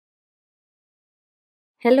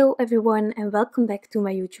Hello everyone and welcome back to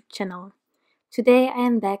my YouTube channel. Today I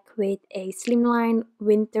am back with a slimline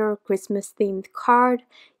winter Christmas themed card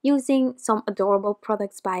using some adorable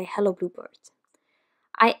products by Hello Bluebird.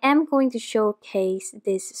 I am going to showcase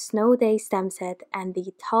this snow day stamp set and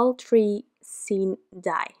the tall tree scene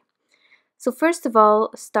die. So first of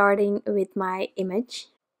all, starting with my image.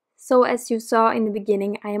 So as you saw in the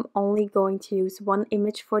beginning, I am only going to use one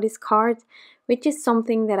image for this card, which is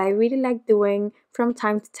something that I really like doing from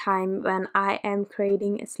time to time when I am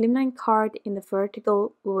creating a slimline card in the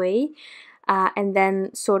vertical way, and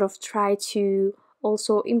then sort of try to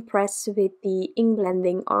also impress with the ink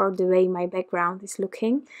blending or the way my background is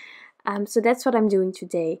looking. So that's what I'm doing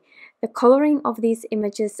today. The coloring of these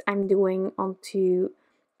images I'm doing onto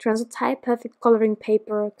Transotype perfect coloring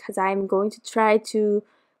paper because I'm going to try to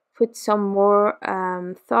put some more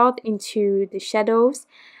thought into the shadows,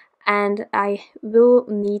 and I will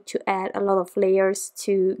need to add a lot of layers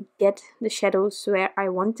to get the shadows where I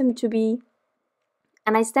want them to be.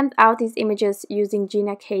 And I stamped out these images using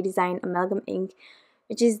Gina K Design Amalgam ink,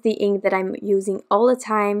 which is the ink that I'm using all the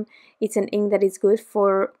time. It's an ink that is good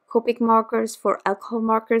for Copic markers, for alcohol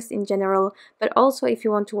markers in general, but also if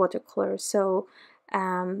you want to watercolor. So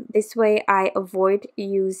this way I avoid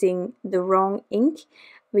using the wrong ink,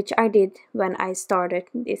 which I did when I started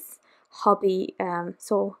this hobby,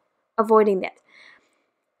 so avoiding that.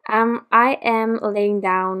 I am laying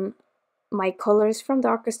down my colors from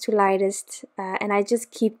darkest to lightest, and I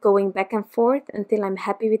just keep going back and forth until I'm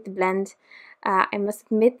happy with the blend. I must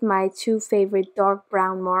admit my two favorite dark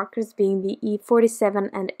brown markers, being the E47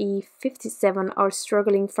 and E57, are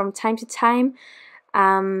struggling from time to time.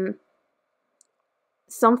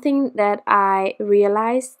 Something that I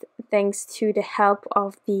realized thanks to the help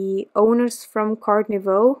of the owners from Card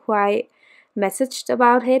Nouveau, who I messaged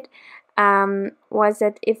about it, was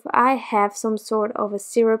that if I have some sort of a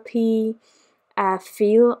syrupy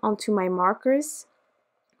feel onto my markers,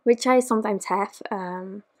 which I sometimes have,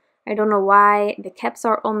 I don't know why the caps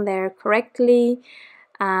are on there correctly.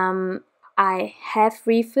 I have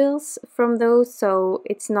refills from those, so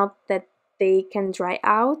it's not that they can dry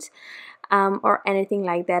out. Or anything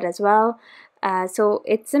like that as well. So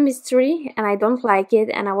it's a mystery and I don't like it,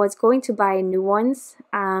 and I was going to buy new ones,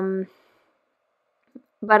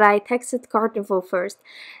 but I texted Card Nouveau first,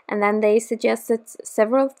 and then they suggested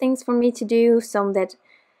several things for me to do, some that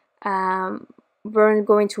weren't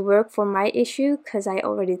going to work for my issue because I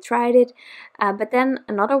already tried it, but then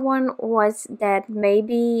another one was that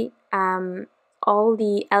maybe all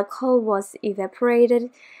the alcohol was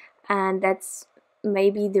evaporated, and that's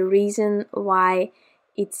maybe the reason why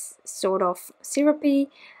it's sort of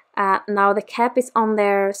syrupy. Now the cap is on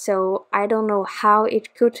there, so I don't know how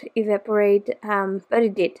it could evaporate, but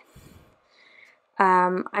it did.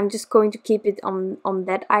 I'm just going to keep it on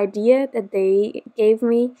that idea that they gave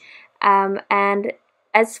me, and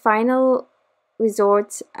as final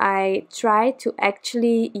resort I tried to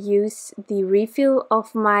actually use the refill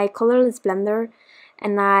of my colorless blender,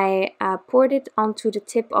 and I poured it onto the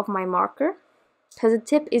tip of my marker, because the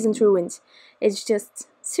tip isn't ruined, it's just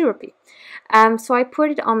syrupy. So I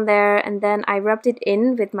put it on there, and then I rubbed it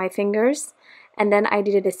in with my fingers, and then I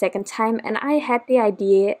did it a second time, and I had the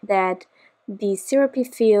idea that the syrupy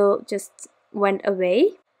feel just went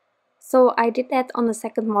away. So I did that on the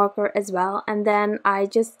second marker as well, and then I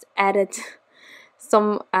just added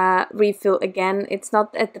some refill again. It's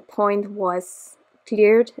not that the point was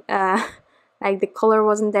cleared, like the color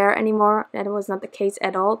wasn't there anymore. That was not the case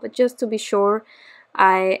at all, but just to be sure,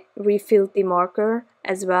 I refilled the marker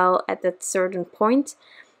as well at that certain point.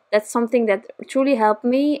 That's something that truly helped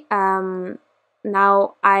me.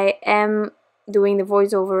 Now I am doing the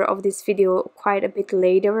voiceover of this video quite a bit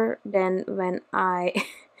later than when I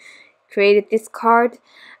created this card.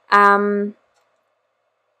 The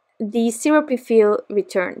syrupy feel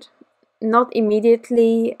returned. Not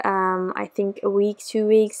immediately, I think a week, 2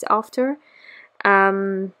 weeks after.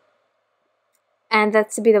 And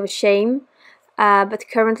that's a bit of a shame, but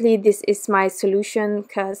currently this is my solution,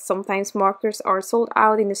 because sometimes markers are sold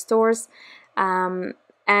out in the stores, and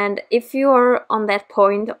if you're on that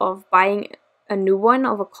point of buying a new one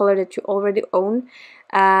of a color that you already own,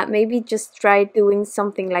 maybe just try doing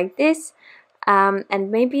something like this, and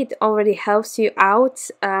maybe it already helps you out,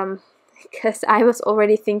 because I was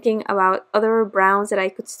already thinking about other browns that I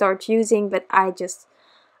could start using, but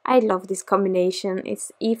I love this combination.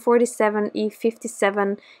 It's E47,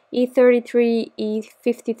 E57, E33,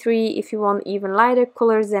 E53. If you want even lighter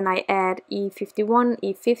colors, then I add E51,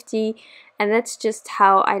 E50, and that's just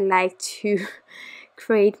how I like to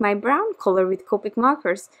create my brown color with Copic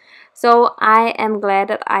markers. So I am glad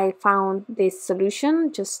that I found this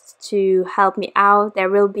solution just to help me out. There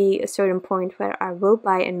will be a certain point where I will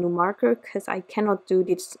buy a new marker because I cannot do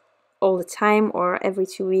this all the time or every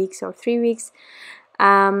 2 weeks or 3 weeks.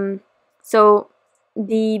 So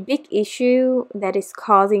the big issue that is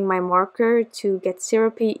causing my marker to get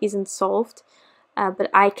syrupy isn't solved, but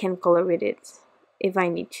I can color with it if I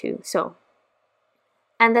need to.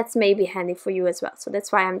 And that's maybe handy for you as well. So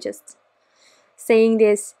that's why I'm just saying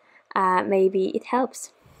this. Maybe it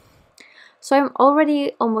helps. So I'm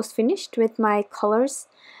already almost finished with my colors.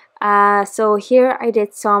 So here I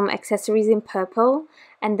did some accessories in purple,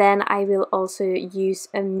 and then I will also use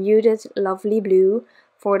a muted lovely blue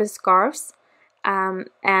for the scarves.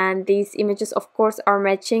 And these images of course are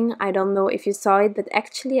matching. I don't know if you saw it, but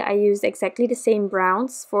actually I used exactly the same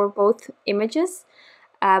browns for both images.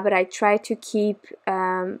 But I try to keep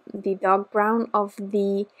the dark brown of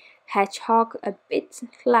the hedgehog a bit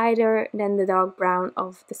lighter than the dark brown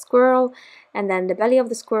of the squirrel, and then the belly of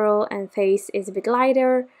the squirrel and face is a bit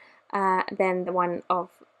lighter than the one of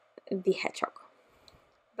the hedgehog.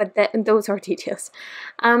 But those are details.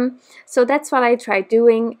 So that's what I tried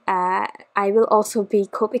doing. I will also be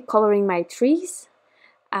Copic coloring my trees.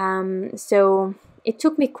 So it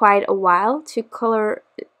took me quite a while to color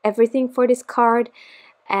everything for this card.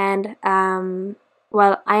 And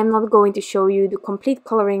well, I am not going to show you the complete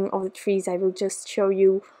coloring of the trees. I will just show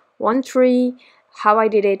you one tree, how I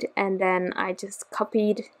did it, and then I just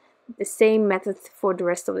copied the same method for the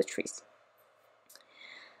rest of the trees.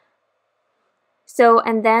 So,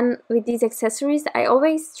 and then with these accessories, I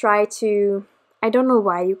always try to, I don't know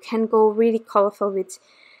why, you can go really colorful with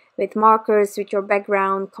markers, with your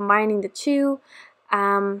background, combining the two.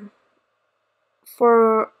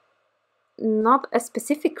 For not a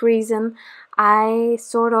specific reason, I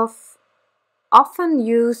sort of often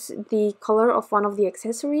use the color of one of the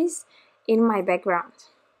accessories in my background.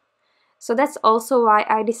 So that's also why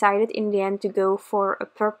I decided in the end to go for a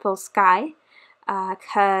purple sky,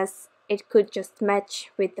 because it could just match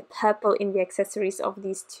with the purple in the accessories of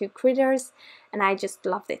these two critters, and I just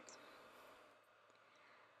loved it.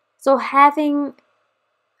 So having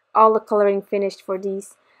all the coloring finished for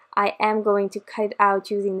these, I am going to cut it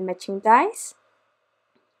out using the matching dies,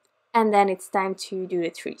 and then it's time to do the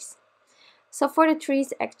trees. So for the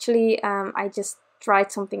trees, actually, I just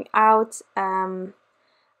tried something out.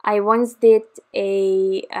 I once did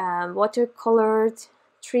a watercolored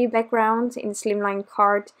tree background in the slimline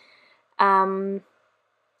card, and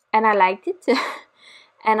I liked it.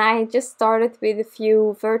 And I just started with a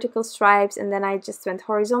few vertical stripes, and then I just went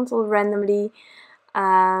horizontal randomly.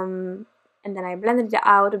 And then I blended it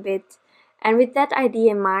out a bit, and with that idea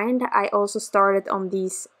in mind, I also started on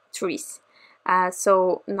these trees.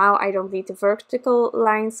 So now I don't need the vertical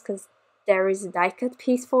lines because there is a die cut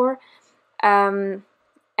piece for. And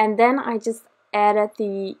then I just added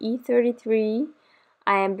the E33.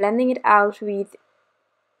 I am blending it out with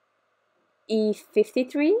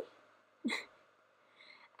E53.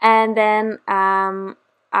 And then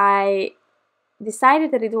I decided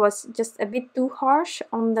that it was just a bit too harsh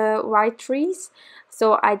on the white trees,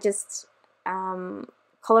 so I just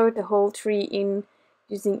colored the whole tree in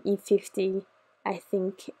using E50, I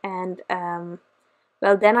think. And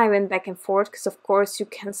well, then I went back and forth because of course you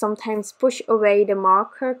can sometimes push away the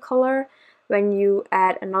marker color when you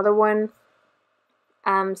add another one,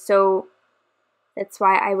 so that's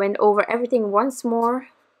why I went over everything once more,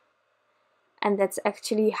 and that's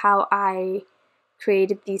actually how I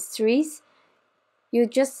created these trees. You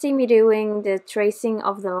just see me doing the tracing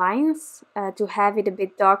of the lines to have it a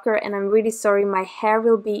bit darker, and I'm really sorry, my hair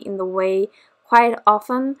will be in the way quite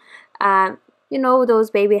often. You know, those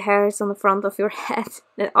baby hairs on the front of your head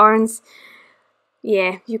that aren't,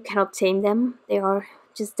 yeah, you cannot tame them. They are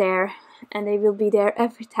just there, and they will be there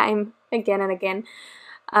every time, again and again.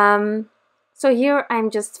 So here I'm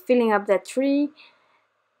just filling up that tree,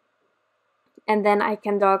 and then I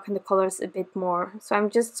can darken the colors a bit more. So I'm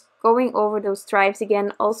just going over those stripes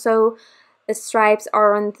again. Also, the stripes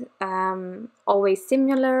aren't always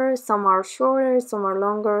similar. Some are shorter, some are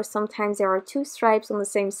longer. Sometimes there are two stripes on the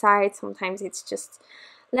same side. Sometimes it's just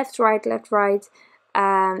left, right, left, right.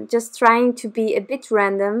 Just trying to be a bit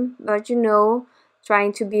random, but you know,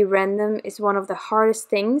 trying to be random is one of the hardest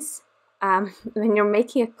things when you're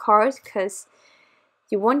making a card, because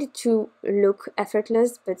you want it to look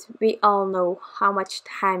effortless, but we all know how much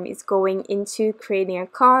time is going into creating a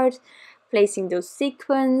card, placing those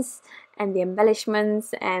sequins and the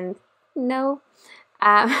embellishments, and no.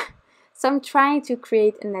 So I'm trying to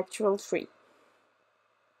create a natural tree.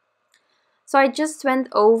 So I just went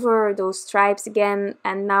over those stripes again,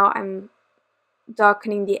 and now I'm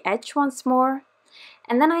darkening the edge once more.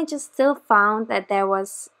 And then I just still found that there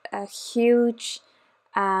was a huge,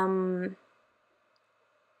 well,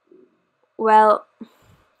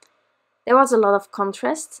 there was a lot of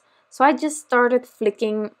contrast. So I just started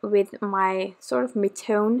flicking with my sort of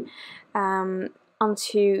mid-tone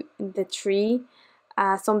onto the tree.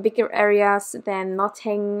 Some bigger areas, then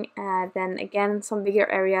nothing, then again some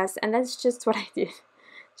bigger areas, and that's just what I did.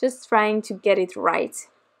 Just trying to get it right.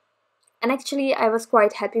 And actually I was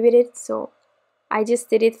quite happy with it, so I just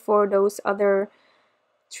did it for those other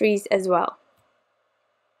trees as well.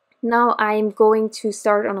 Now I'm going to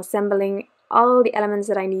start on assembling all the elements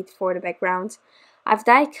that I need for the background. I've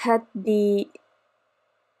die cut the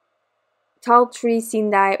tall tree scene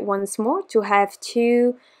die once more to have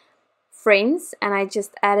 2 frames, and I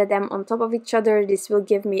just added them on top of each other. This will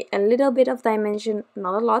give me a little bit of dimension,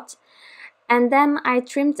 not a lot. And then I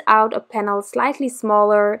trimmed out a panel slightly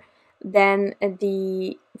smaller than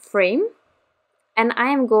the frame, and I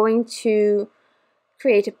am going to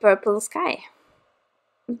create a purple sky.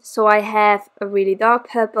 So I have a really dark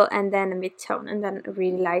purple and then a mid-tone and then a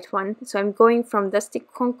really light one. So I'm going from Dusty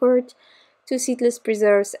Concord to Seedless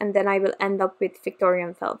Preserves, and then I will end up with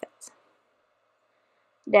Victorian Velvet.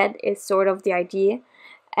 That is sort of the idea.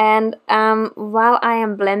 And while I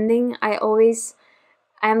am blending,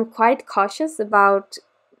 I'm quite cautious about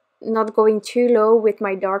not going too low with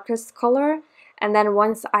my darkest color, and then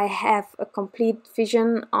once I have a complete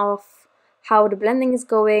vision of how the blending is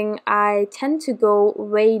going, I tend to go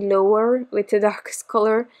way lower with the darkest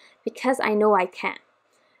color because I know I can.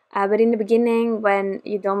 But in the beginning, when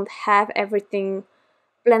you don't have everything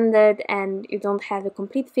blended and you don't have a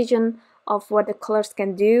complete vision of what the colors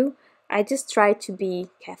can do, I just try to be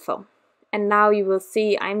careful. And now you will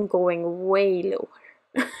see I'm going way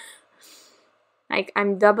lower. Like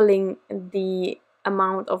I'm doubling the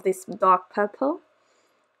amount of this dark purple,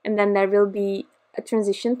 and then there will be a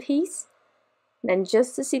transition piece, then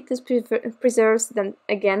just the Seedless Preserves, then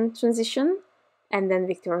again transition, and then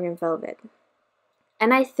Victorian Velvet.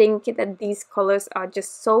 And I think that these colors are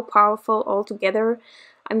just so powerful all together.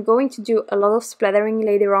 I'm going to do a lot of splattering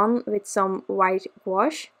later on with some white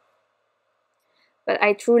gouache, but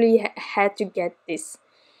I truly had to get this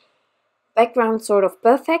background sort of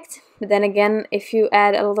perfect. But then again, if you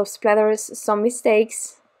add a lot of splatters, some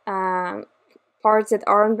mistakes, parts that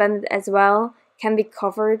aren't blended as well can be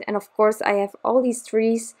covered. And of course I have all these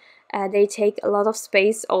trees, they take a lot of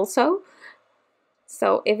space also.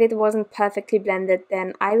 So if it wasn't perfectly blended,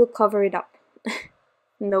 then I will cover it up.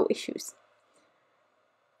 No issues.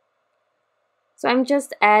 So I'm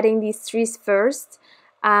just adding these trees first.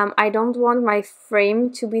 I don't want my frame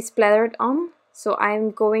to be splattered on, so I'm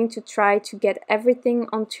going to try to get everything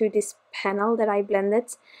onto this panel that I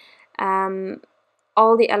blended,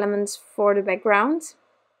 all the elements for the background,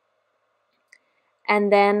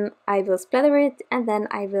 and then I will splatter it, and then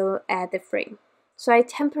I will add the frame. So I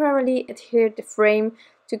temporarily adhered the frame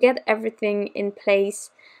to get everything in place,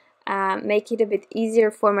 make it a bit easier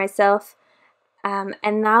for myself.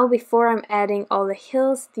 And now, before I'm adding all the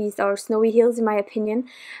hills, these are snowy hills in my opinion,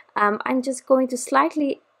 I'm just going to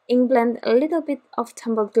slightly ink blend a little bit of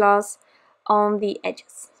tumbled glass on the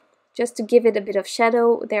edges, just to give it a bit of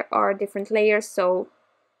shadow. There are different layers, so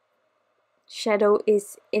shadow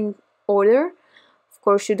is in order. Of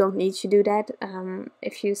course, you don't need to do that.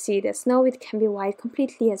 If you see the snow, it can be white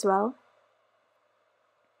completely as well.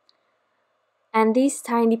 And these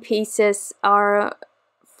tiny pieces are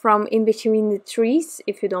from in between the trees.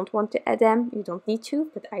 If you don't want to add them, you don't need to,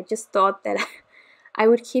 but I just thought that I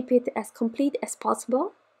would keep it as complete as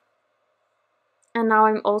possible. And now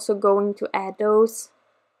I'm also going to add those.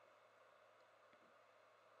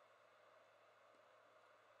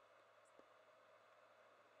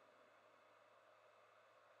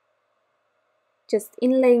 Just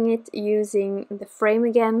inlaying it using the frame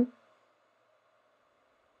again.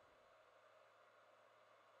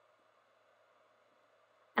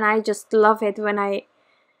 And I just love it when I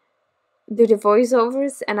do the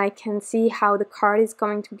voiceovers and I can see how the card is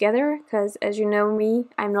coming together, because as you know me,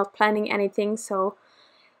 I'm not planning anything, so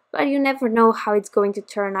but you never know how it's going to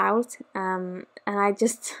turn out. And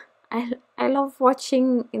I love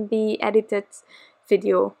watching the edited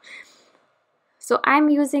video. So I'm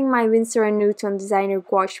using my Winsor & Newton Designer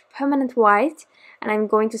Gouache Permanent White, and I'm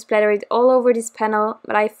going to splatter it all over this panel,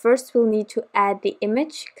 but I first will need to add the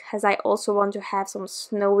image, because I also want to have some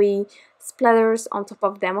snowy splatters on top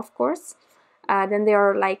of them, of course. Then they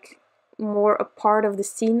are like more a part of the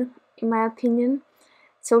scene, in my opinion.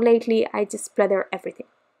 So lately I just splatter everything.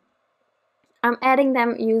 I'm adding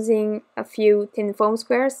them using a few thin foam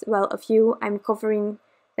squares. Well, a few. I'm covering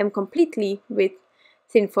them completely with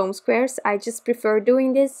thin foam squares. I just prefer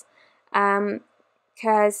doing this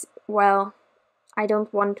because, well, I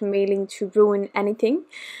don't want mailing to ruin anything.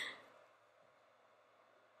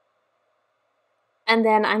 And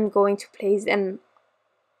then I'm going to place them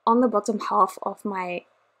on the bottom half of my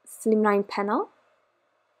slimline panel.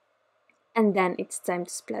 And then it's time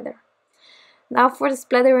to splatter. Now for the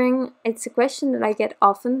splattering, it's a question that I get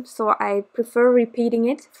often, so I prefer repeating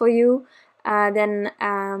it for you than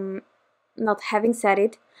not having said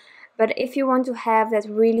it. But if you want to have that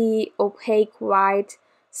really opaque white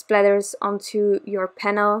splatters onto your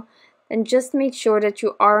panel, then just make sure that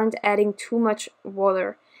you aren't adding too much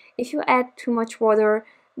water. If you add too much water,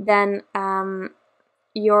 then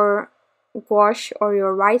your gouache or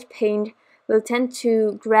your white paint will tend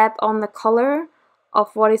to grab on the color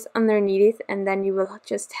of what is underneath it, and then you will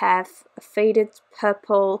just have a faded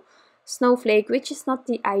purple snowflake, which is not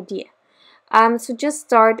the idea. So just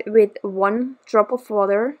start with 1 drop of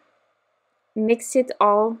water, mix it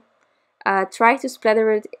all, try to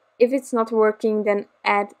splatter it. If it's not working, then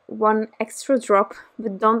add 1 extra drop,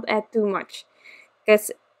 but don't add too much,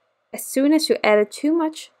 because as soon as you add too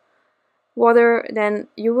much water, then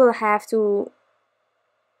you will have to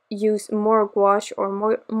use more gouache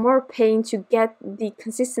or more paint to get the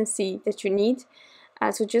consistency that you need.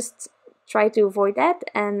 So just try to avoid that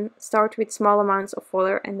and start with small amounts of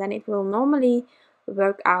water, and then it will normally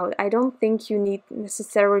work out. I don't think you need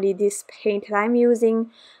necessarily this paint that I'm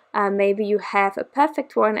using. Maybe you have a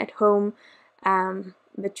perfect one at home,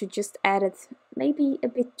 but you just added maybe a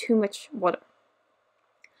bit too much water.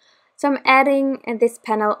 So I'm adding this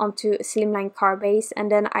panel onto a slimline card base,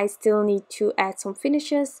 and then I still need to add some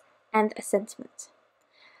finishes and a sentiment.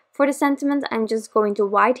 For the sentiment, I'm just going to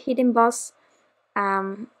white heat emboss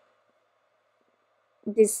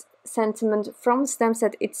this sentiment from the stem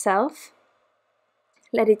set itself,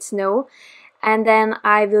 let it snow, and then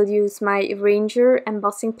I will use my Ranger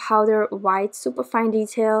Embossing Powder White Superfine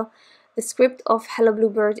Detail. The script of Hello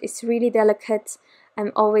Bluebird is really delicate.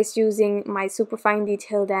 I'm always using my Superfine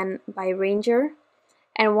Detail then by Ranger.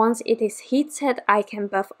 And once it is heat set, I can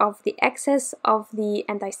buff off the excess of the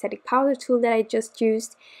anti-static powder tool that I just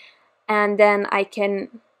used. And then I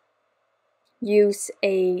can use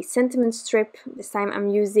a sentiment strip. This time I'm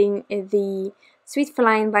using the Sweet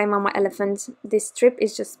Feline by Mama Elephant. This strip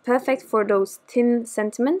is just perfect for those thin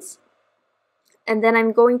sentiments. And then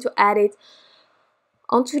I'm going to add it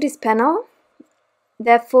onto this panel.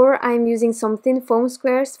 Therefore, I'm using some thin foam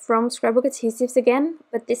squares from Scrapbook Adhesives again,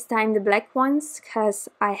 but this time the black ones, because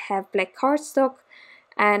I have black cardstock,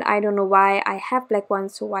 and I don't know why I have black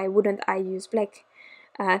ones, so why wouldn't I use black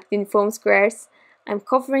thin foam squares? I'm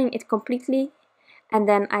covering it completely, and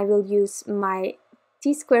then I will use my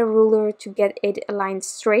T-square ruler to get it aligned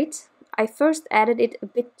straight. I first added it a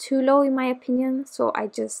bit too low in my opinion, so I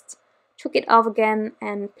just took it off again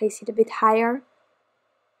and placed it a bit higher.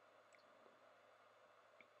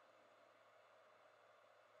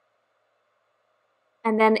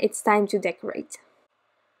 And then it's time to decorate.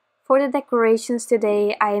 For the decorations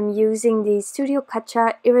today, I am using the Studio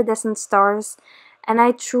Katia Iridescent stars, and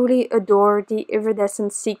I truly adore the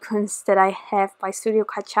iridescent sequins that I have by Studio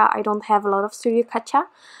Katia. I don't have a lot of Studio Katia.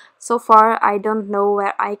 So far, I don't know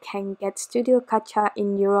where I can get Studio Katia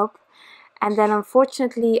in Europe. And then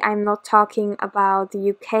unfortunately, I'm not talking about the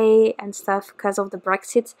UK and stuff because of the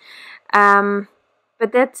Brexit.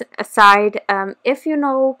 But that aside, if you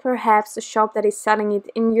know perhaps a shop that is selling it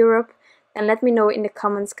in Europe, then let me know in the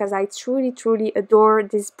comments, because I truly adore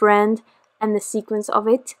this brand and the sequence of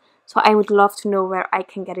it. So I would love to know where I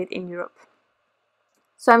can get it in Europe.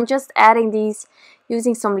 So I'm just adding these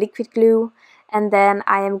using some liquid glue, and then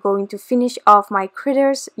I am going to finish off my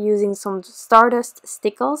critters using some Stardust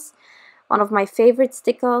Stickles. One of my favorite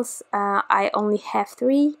stickles. I only have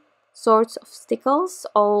 3 sorts of stickles,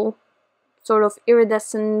 all sort of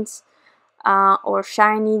iridescent or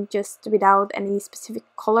shiny, just without any specific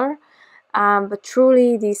color. But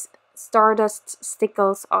truly these Stardust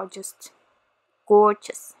stickles are just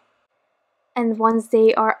gorgeous. And once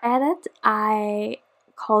they are added, I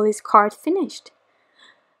call this card finished.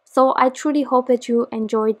 So I truly hope that you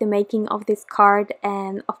enjoyed the making of this card,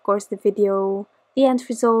 and of course the video, the end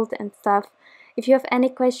result and stuff. If you have any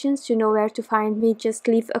questions, you know where to find me. Just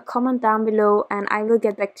leave a comment down below and I will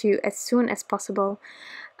get back to you as soon as possible.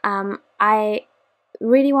 I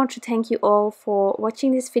really want to thank you all for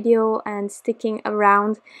watching this video and sticking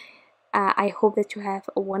around. I hope that you have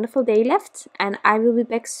a wonderful day left, and I will be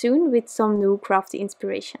back soon with some new crafty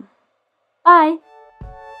inspiration. Bye!